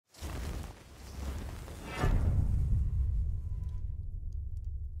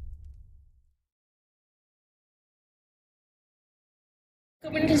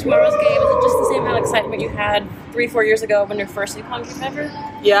Going into tomorrow's game, is it just the same amount of excitement you had 3-4 years ago when your first UConn game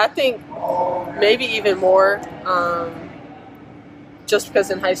ever? Yeah, I think maybe even more. Just because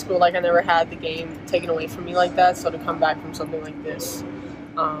in high school, I never had the game taken away from me like that. So to come back from something like this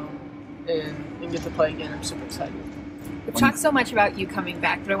and get to play again, I'm super excited. We've talked so much about you coming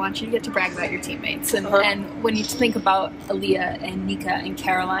back, but I want you to get to brag about your teammates. And when you think about Aaliyah and Nika and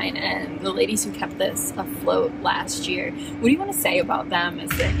Caroline and the ladies who kept this afloat last year, what do you want to say about them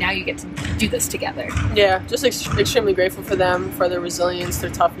as that now you get to do this together? Yeah, just extremely grateful for them, for their resilience, their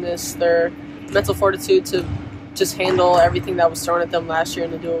toughness, their mental fortitude to just handle everything that was thrown at them last year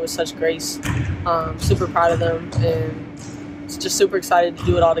and to do it with such grace. Super proud of them and just super excited to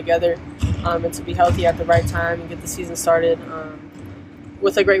do it all together. And to be healthy at the right time and get the season started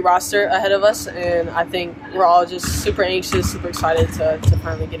with a great roster ahead of us. And I think we're all just super anxious, super excited to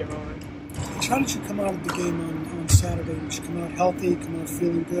finally get it rolling. How did you come out of the game on Saturday? Did you come out healthy, come out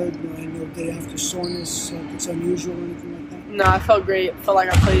feeling good? I know day after soreness, it's unusual or anything like that? No, I felt great. I felt like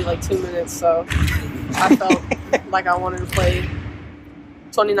I played like 2 minutes, so I felt like I wanted to play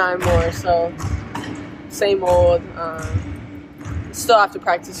 29 more. So same old. Still have to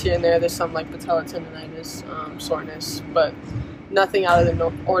practice here and there. There's some like patella tendonitis, soreness, but nothing out of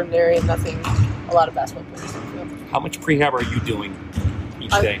the ordinary and nothing a lot of basketball players do. How much prehab are you doing each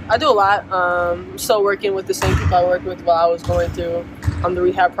day? I do a lot. I'm still working with the same people I worked with while I was going through the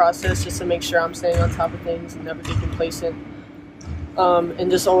rehab process just to make sure I'm staying on top of things and never get complacent. And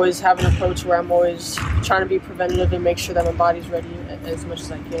just always have an approach where I'm always trying to be preventative and make sure that my body's ready as much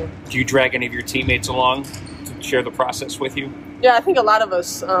as I can. Do you drag any of your teammates along to share the process with you? Yeah, I think a lot of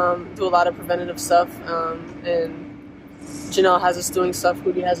us do a lot of preventative stuff, and Janelle has us doing stuff,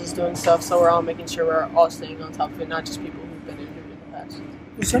 Hootie has us doing stuff, so we're all making sure we're all staying on top of it, not just people who've been injured in the past.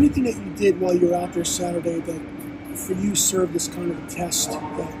 Was there anything that you did while you were out there Saturday that for you served as kind of a test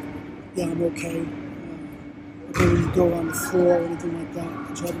that, yeah, I'm okay? When you go on the floor or anything like that?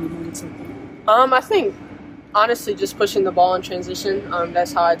 Did you have any moments like that? I think, honestly, just pushing the ball in transition.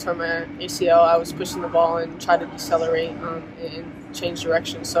 That's how I tore my ACL. I was pushing the ball and tried to decelerate and change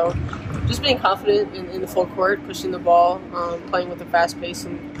direction. So just being confident in the full court, pushing the ball, playing with a fast pace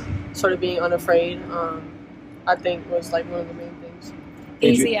and sort of being unafraid, I think was like one of the main things.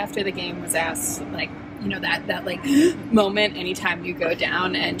 Easy after the game was asked, like, you know, that like moment anytime you go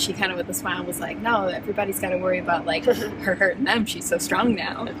down, and she kind of with a smile was like, no, everybody's got to worry about like her hurting them. She's so strong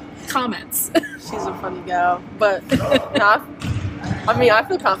now. Comments. She's a funny gal, but no, I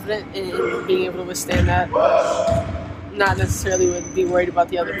feel confident in being able to withstand that. Not necessarily would be worried about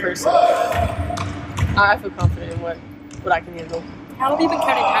the other person. I feel confident in what I can handle. How have you been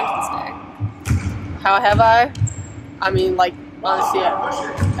counting down to this day? How have I? I mean, like, honestly,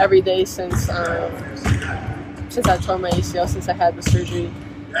 every day since I tore my ACL, since I had the surgery.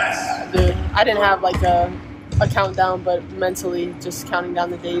 I didn't have like a countdown, but mentally just counting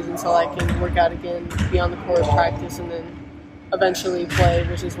down the days until I can work out again, be on the court, practice, and then eventually play,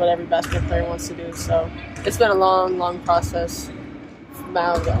 which is what every basketball player wants to do. So it's been a long process.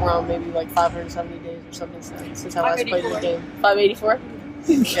 Now around maybe like 570 days or something since I last played in the game. 584?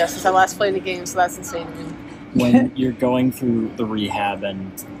 Yeah, since I last played in the game, so that's insane to me. When you're going through the rehab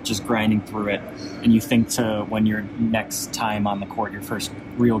and just grinding through it, and you think to when your next time on the court, your first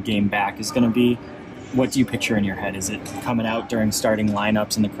real game back is going to be, what do you picture in your head? Is it coming out during starting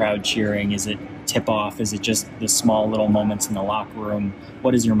lineups and the crowd cheering? Is it tip-off? Is it just the small little moments in the locker room?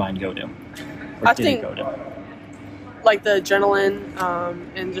 What does your mind go to? Or did it go to? Like the adrenaline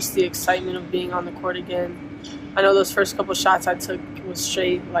and just the excitement of being on the court again. I know those first couple shots I took was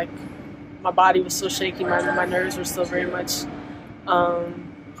straight, like, my body was still shaking, my nerves were still very much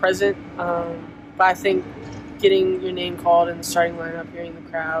present. But I think getting your name called in the starting lineup, hearing the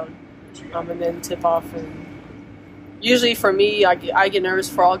crowd, and then tip off. And usually for me, I get nervous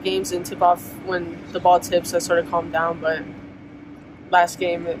for all games, and tip off when the ball tips, I sort of calm down. But last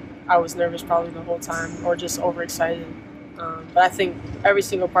game, I was nervous probably the whole time, or just overexcited. But I think every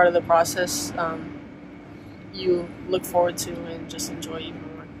single part of the process you look forward to and just enjoy even more.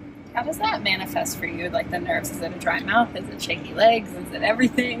 How does that manifest for you? Like the nerves? Is it a dry mouth? Is it shaky legs? Is it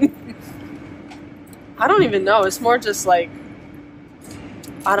everything? I don't even know. It's more just like,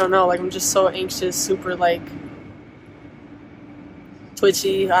 I don't know. Like, I'm just so anxious, super like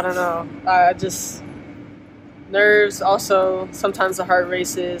twitchy. I don't know. I just nerves. Also, sometimes the heart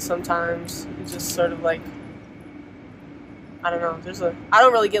races. Sometimes it's just sort of like, I don't know. I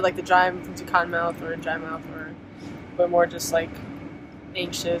don't really get like the cotton mouth or a dry mouth, but more just like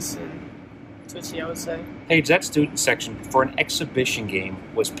anxious and twitchy, I would say. Paige, that student section for an exhibition game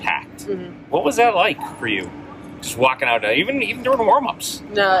was packed. Mm-hmm. What was that like for you? Just walking out, even during warm-ups.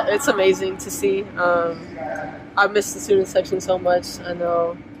 No, it's amazing to see. I miss the student section so much.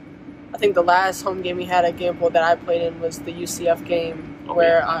 I think the last home game we had at Gamble that I played in was the UCF game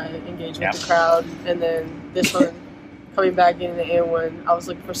where I engaged with the crowd. And then this one, coming back in the A1, I was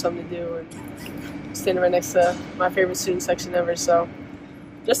looking for something to do and standing right next to my favorite student section ever. So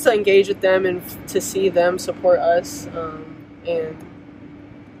just to engage with them and to see them support us and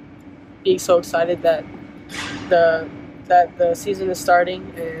being so excited that the season is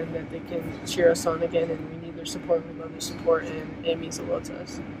starting and that they can cheer us on again, and we need their support. We love their support, and it means a lot to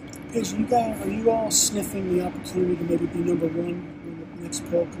us. Paige, are you all sniffing the opportunity to maybe be number one when the next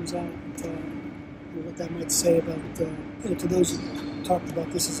poll comes out? What that might say about to those who talked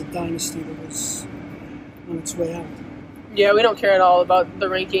about this as a dynasty that was on its way out. Yeah, we don't care at all about the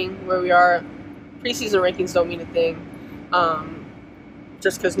ranking where we are. Preseason rankings don't mean a thing.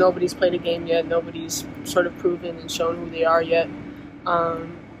 Just because nobody's played a game yet, nobody's sort of proven and shown who they are yet.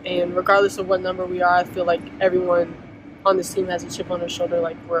 And regardless of what number we are, I feel like everyone on this team has a chip on their shoulder,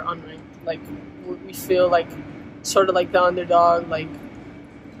 like we're unranked. Like we feel like sort of like the underdog. Like,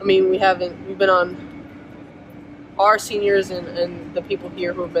 I mean, we've been on, our seniors and the people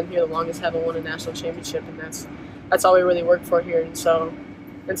here who have been here the longest haven't won a national championship, and that's all we really work for here. And so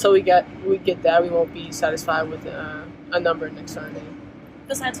until we get that, we won't be satisfied with a number next Sunday.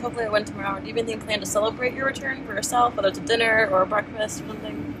 Besides hopefully a win tomorrow, do you have anything planned to celebrate your return for yourself, whether it's a dinner or a breakfast or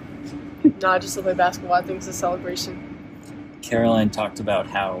something? No, just to play basketball. I think it's a celebration. Caroline talked about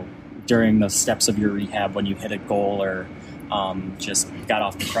how during the steps of your rehab, when you hit a goal or just got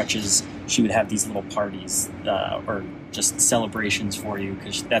off the crutches, she would have these little parties or just celebrations for you,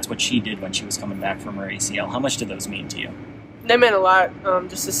 because that's what she did when she was coming back from her ACL. How much did those mean to you? They meant a lot,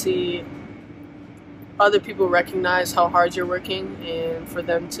 just to see other people recognize how hard you're working, and for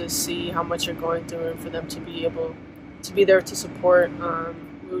them to see how much you're going through, and for them to be able to be there to support.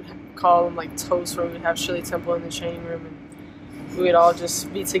 We would call them like toasts, where we would have Shirley Temple in the training room, and we would all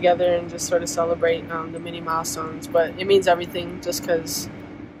just be together and just sort of celebrate the mini milestones. But it means everything, just because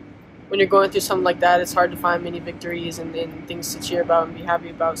when you're going through something like that, it's hard to find many victories and things to cheer about and be happy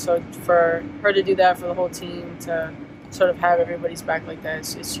about. So for her to do that, for the whole team to sort of have everybody's back like that,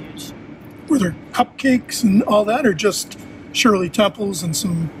 it's huge. Were there cupcakes and all that, or just Shirley Temples and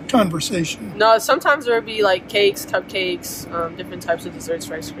some conversation? No, sometimes there would be like cakes, cupcakes, different types of desserts,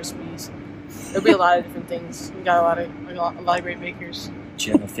 Rice Krispies. There'd be a lot of different things. We got a lot of great bakers. Do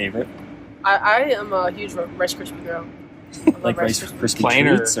you have a favorite? I am a huge Rice Krispie girl. Like Rice Krispie Plain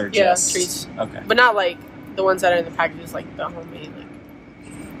treats or just... Yeah, treats. Okay. But not like the ones that are in the packages, like the homemade,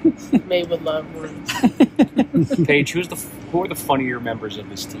 like made with love ones. Paige, who are the funnier members of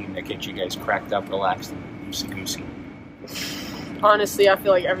this team that get you guys cracked up, relaxed, and loosey-goosey? Honestly, I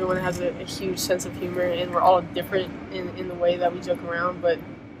feel like everyone has a huge sense of humor, and we're all different in the way that we joke around, but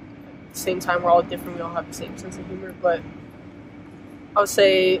at the same time, we're all different. We all have the same sense of humor. But I would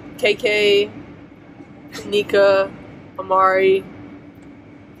say KK, Nika, Amari,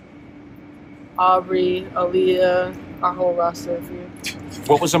 Aubrey, Aaliyah, our whole roster of you.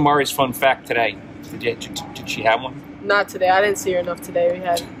 What was Amari's fun fact today? Did she have one? Not today. I didn't see her enough today. We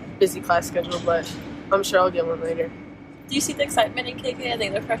had a busy class schedule, but I'm sure I'll get one later. Do you see the excitement in KK? I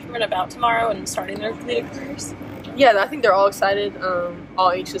think they're freshmen about tomorrow and starting their collegiate careers. Yeah, I think they're all excited,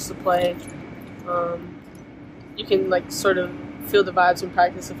 all anxious to play. You can like sort of feel the vibes in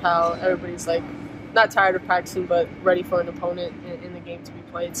practice of how everybody's like not tired of practicing, but ready for an opponent in the game to be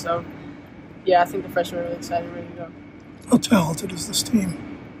played. So, yeah, I think the freshmen are really excited and ready to go. How talented is this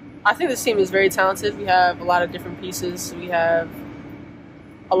team? I think this team is very talented. We have a lot of different pieces. We have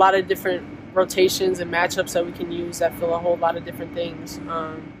a lot of different rotations and matchups that we can use that fill a whole lot of different things.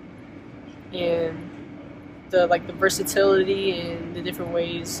 And the versatility and the different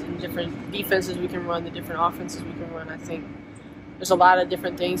ways and different defenses we can run, the different offenses we can run. I think there's a lot of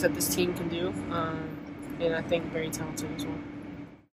different things that this team can do, and I think very talented as well.